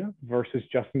see you versus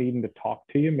just needing to talk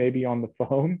to you, maybe on the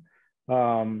phone.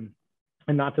 And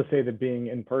not to say that being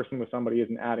in person with somebody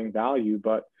isn't adding value,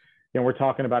 but we're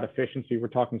talking about efficiency, we're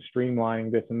talking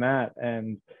streamlining this and that,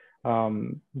 and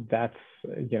that's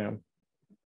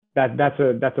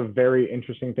that's a very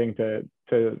interesting thing to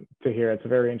hear. It's a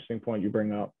very interesting point you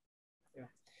bring up.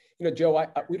 Yeah, Joe,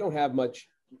 we don't have much.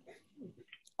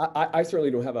 I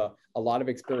certainly don't have a lot of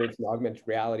experience in augmented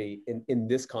reality in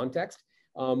this context.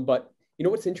 But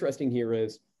what's interesting here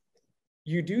is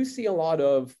you do see a lot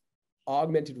of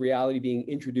augmented reality being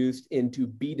introduced into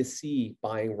B2C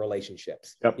buying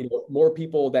relationships. Yep. More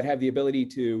people that have the ability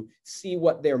to see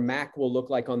what their Mac will look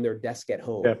like on their desk at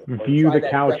home. Yep. View the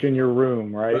couch in your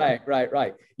room, right?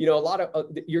 Right. A lot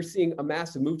of you're seeing a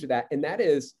massive move to that, and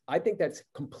I think that's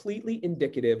completely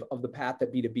indicative of the path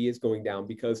that B2B is going down,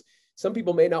 because some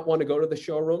people may not want to go to the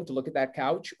showroom to look at that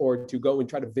couch or to go and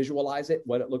try to visualize it,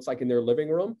 what it looks like in their living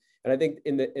room. And I think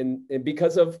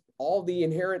because of all the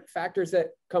inherent factors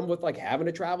that come with having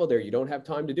to travel there, you don't have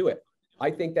time to do it.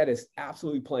 I think that is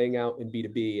absolutely playing out in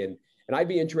B2B, and I'd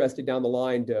be interested down the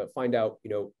line to find out,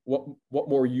 what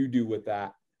more you do with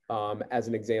that as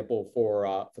an example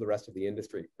for the rest of the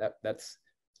industry. I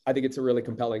think it's a really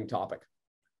compelling topic.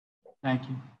 Thank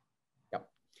you.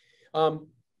 Yeah.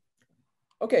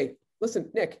 Okay.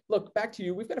 Listen, Nick, look, back to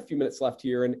you. We've got a few minutes left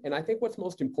here. And I think what's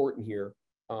most important here,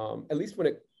 at least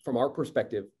from our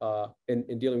perspective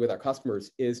in dealing with our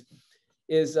customers, is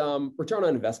return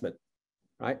on investment,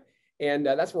 right? And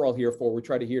that's what we're all here for. We're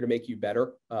trying to make you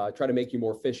better, try to make you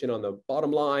more efficient on the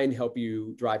bottom line, help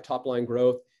you drive top line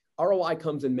growth. ROI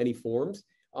comes in many forms.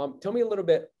 Tell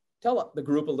the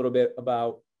group a little bit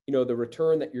about, the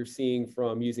return that you're seeing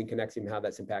from using Conexiom and how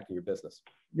that's impacting your business.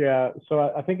 Yeah.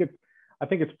 So I think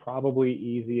it's probably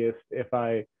easiest if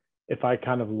I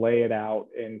kind of lay it out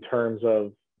in terms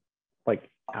of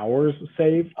hours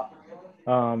saved.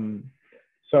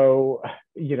 So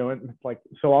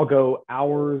I'll go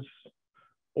hours,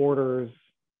 orders,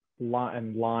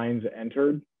 and lines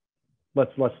entered.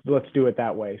 Let's do it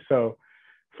that way. So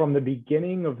from the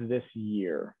beginning of this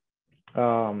year,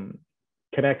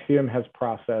 Conexiom has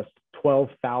processed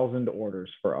 12,000 orders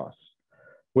for us.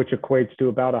 which equates to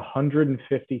about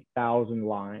 150,000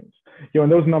 lines.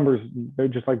 And those numbers, they're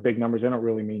just like big numbers. They don't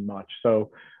really mean much.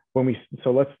 So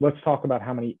let's talk about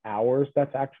how many hours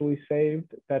that's actually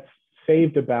saved. That's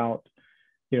saved about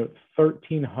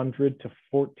 1,300 to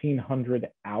 1,400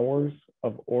 hours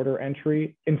of order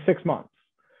entry in 6 months.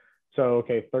 So,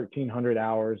 okay, 1,300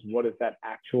 hours, what does that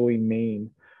actually mean?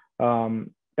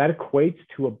 That equates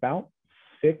to about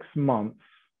 6 months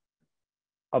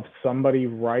of somebody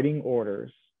writing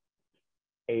orders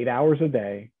 8 hours a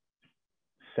day,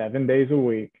 7 days a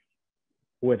week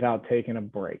without taking a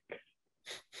break.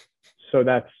 So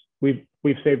we've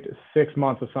saved 6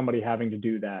 months of somebody having to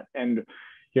do that. And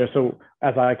so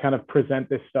as I kind of present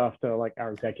this stuff to like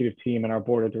our executive team and our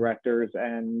board of directors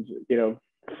and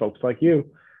folks like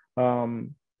you,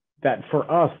 that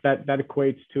for us that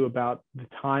equates to about the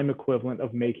time equivalent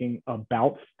of making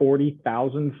about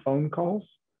 40,000 phone calls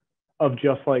of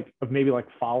maybe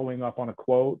following up on a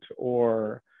quote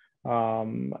or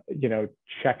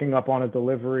checking up on a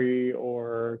delivery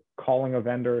or calling a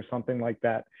vendor or something like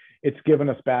that. It's given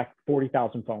us back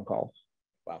 40,000 phone calls.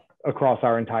 Wow. Across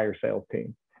our entire sales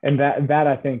team. And that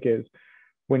I think is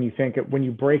when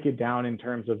you break it down in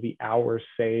terms of the hours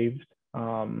saved,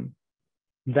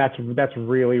 that's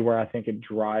really where I think it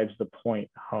drives the point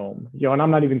home. And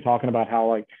I'm not even talking about how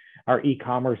like our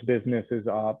e-commerce business is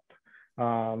up,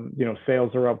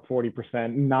 sales are up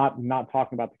 40%, not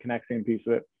talking about the Conexiom piece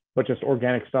of it, but just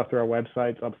organic stuff through our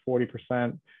websites up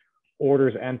 40%.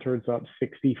 Orders entered up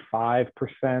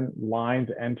 65%. Lines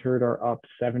entered are up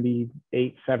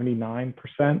 78,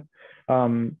 79%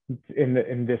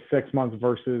 in this 6 months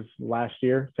versus last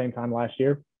year, same time last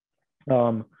year.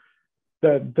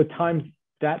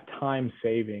 That time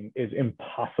saving is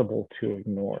impossible to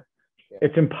ignore. Yeah.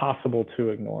 It's impossible to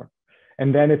ignore.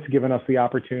 And then it's given us the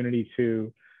opportunity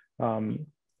to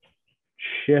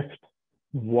shift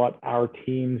what our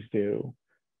teams do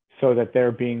so that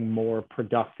they're being more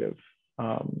productive.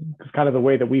 Because kind of the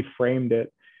way that we framed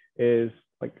it is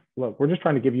like, look, we're just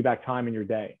trying to give you back time in your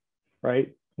day,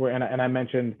 right? And I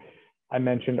mentioned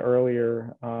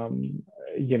earlier,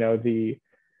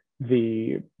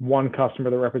 the one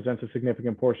customer that represents a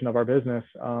significant portion of our business.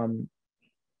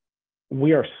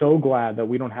 We are so glad that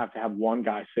we don't have to have one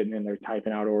guy sitting in there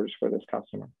typing out orders for this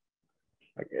customer.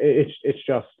 Like it's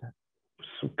just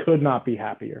could not be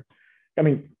happier. I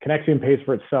mean, Conexiom pays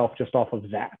for itself just off of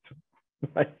that.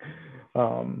 But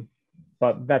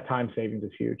that time savings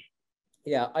is huge.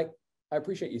 Yeah, I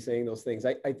appreciate you saying those things.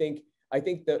 I think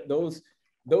that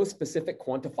those specific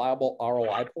quantifiable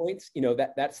ROI points,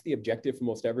 that's the objective for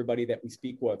most everybody that we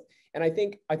speak with. And I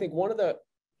think one of the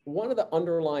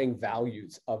underlying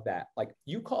values of that, like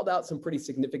you called out some pretty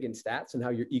significant stats and how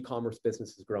your e-commerce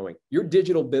business is growing. Your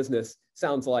digital business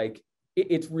sounds like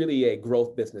it's really a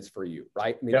growth business for you,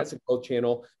 right? I mean, That's a growth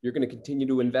channel. You're going to continue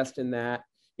to invest in that.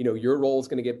 Your role is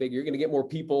going to get bigger. You're going to get more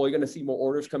people. You're going to see more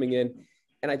orders coming in.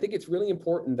 And I think it's really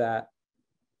important that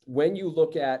when you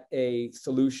look at a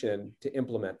solution to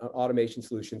implement an automation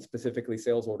solution, specifically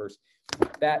sales orders,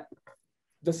 that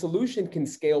the solution can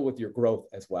scale with your growth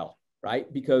as well,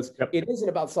 right? Because it isn't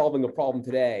about solving a problem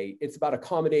today. It's about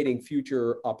accommodating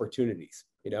future opportunities,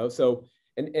 So,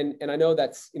 and I know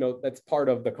that's part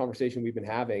of the conversation we've been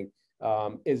having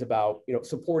is about,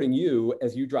 supporting you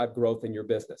as you drive growth in your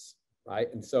business,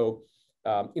 right? And so,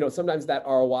 sometimes that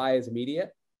ROI is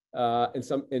immediate. And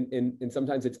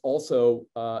sometimes it's also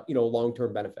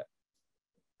long-term benefit.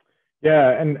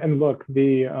 Yeah, and look,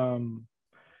 the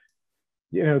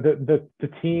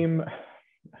team,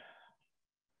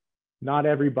 not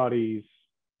everybody's,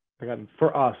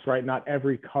 for us, right? Not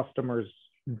every customer's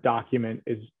document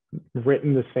is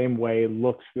written the same way,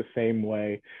 looks the same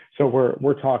way. So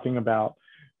we're talking about,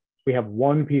 we have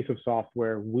one piece of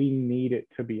software. We need it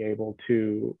to be able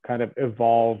to kind of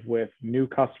evolve with new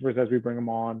customers as we bring them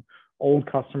on, old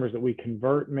customers that we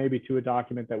convert maybe to a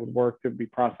document that would work to be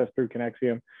processed through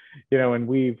Conexiom, and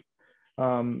we've,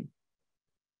 the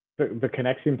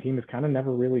Conexiom team has kind of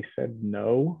never really said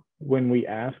no when we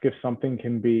ask if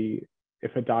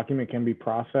a document can be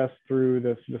processed through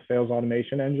the sales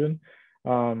automation engine.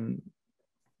 Kind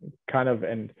of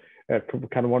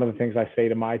one of the things I say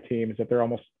to my team is that there are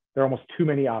almost too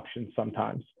many options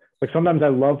sometimes. Like sometimes I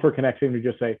love for Conexiom to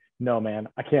just say, no, man,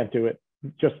 I can't do it.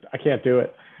 I can't do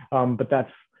it. But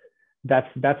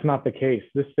that's not the case.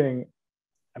 This thing,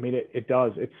 I mean, it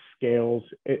does, it scales,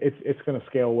 it's going to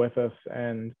scale with us.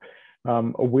 And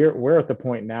we're at the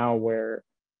point now where,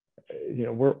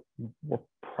 we're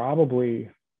probably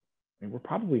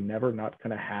never not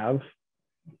going to have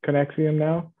Conexiom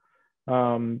now,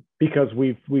 because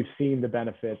we've seen the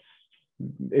benefits.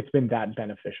 It's been that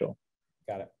beneficial.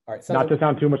 Got it. All right. Not to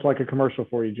sound too much like a commercial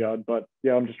for you, Judd, but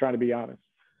yeah, I'm just trying to be honest.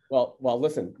 Well,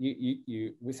 listen,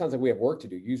 it sounds like we have work to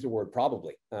do. Use the word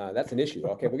probably. That's an issue.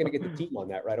 Okay. We're going to get the team on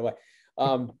that right away.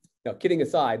 No, kidding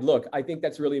aside, look, I think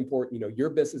that's really important. Your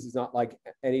business is not like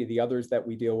any of the others that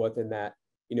we deal with, in that,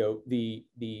 the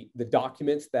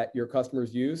documents that your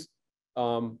customers use,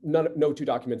 no two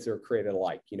documents are created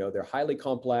alike. They're highly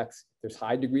complex. There's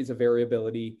high degrees of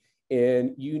variability,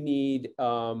 and you need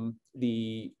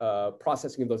the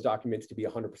processing of those documents to be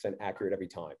 100% accurate every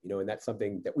time. And that's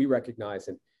something that we recognize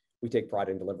and we take pride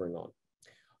in delivering on.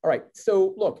 All right.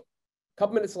 So look, a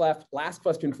couple minutes left. Last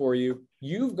question for you.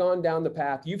 You've gone down the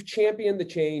path. You've championed the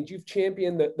change. You've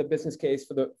championed the business case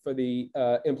for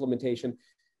the implementation.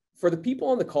 For the people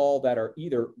on the call that are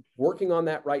either working on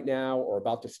that right now or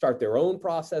about to start their own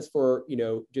process for,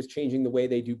 just changing the way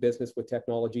they do business with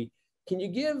technology, can you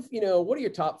give, what are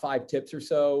your top 5 tips or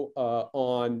so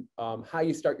on how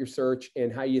you start your search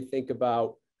and how you think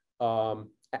about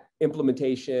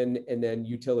implementation and then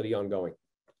utility ongoing?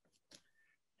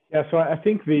 Yeah, so I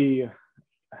think the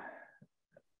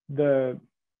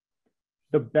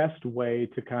best way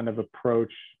to kind of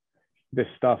approach this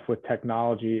stuff with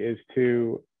technology is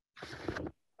to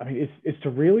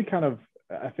really kind of,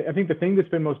 I think the thing that's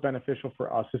been most beneficial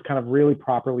for us is kind of really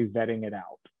properly vetting it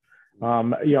out.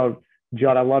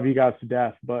 Judd, I love you guys to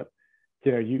death, but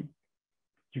you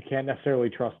can't necessarily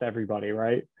trust everybody,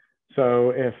 right?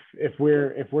 So if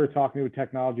we're talking to a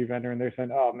technology vendor and they're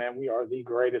saying, oh man, we are the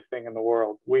greatest thing in the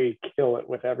world, we kill it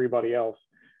with everybody else,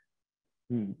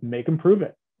 make them prove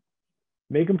it.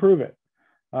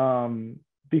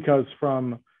 Because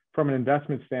from an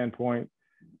investment standpoint,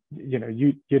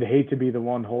 you'd hate to be the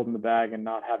one holding the bag and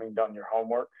not having done your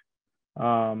homework.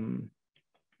 And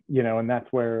that's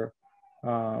where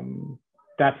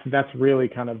that's really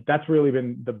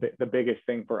been the biggest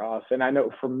thing for us. And I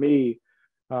know for me,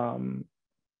 I'm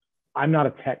not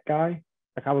a tech guy.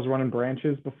 Like, I was running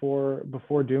branches before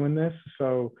doing this.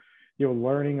 So,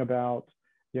 learning about,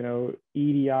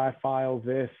 EDI file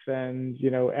this and,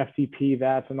 FTP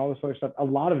that and all this other stuff, a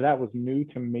lot of that was new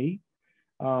to me.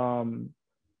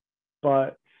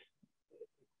 But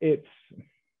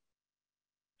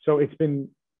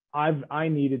I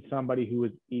needed somebody who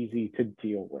was easy to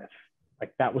deal with.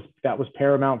 Like, that was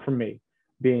paramount for me,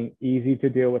 being easy to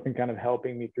deal with and kind of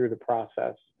helping me through the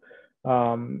process.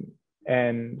 But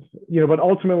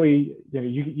ultimately,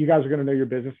 you guys are going to know your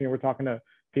business. We're talking to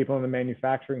people in the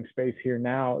manufacturing space here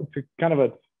now. It's kind of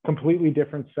a completely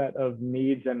different set of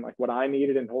needs and like what I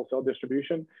needed in wholesale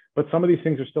distribution, but some of these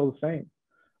things are still the same.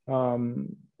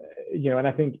 And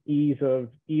I think ease of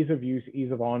use,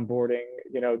 ease of onboarding,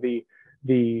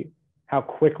 the how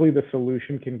quickly the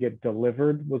solution can get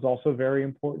delivered was also very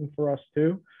important for us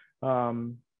too.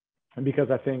 And because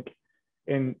I think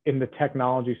in the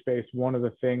technology space, one of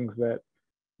the things that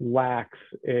lacks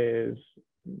is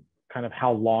kind of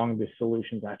how long the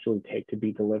solutions actually take to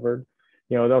be delivered.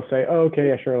 They'll say, oh, okay,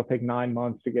 yeah, sure, it'll take 9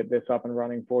 months to get this up and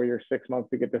running for you, or 6 months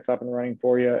to get this up and running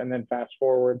for you. And then fast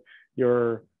forward,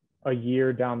 you're a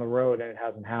year down the road and it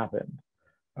hasn't happened.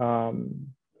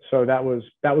 So that was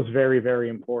very, very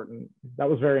important. That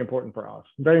was very important for us,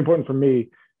 very important for me,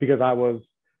 because I was,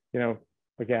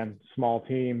 again, small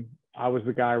team. I was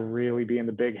the guy really being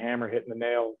the big hammer, hitting the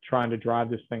nail, trying to drive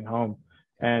this thing home.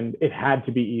 And it had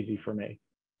to be easy for me.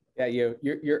 Yeah,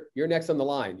 you're next on the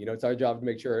line. It's our job to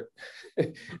make sure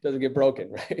it doesn't get broken,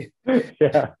 right?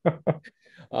 Yeah.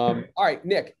 All right,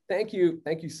 Nick, thank you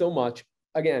so much.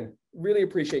 Again, really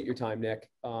appreciate your time, Nick.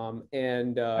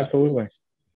 Absolutely.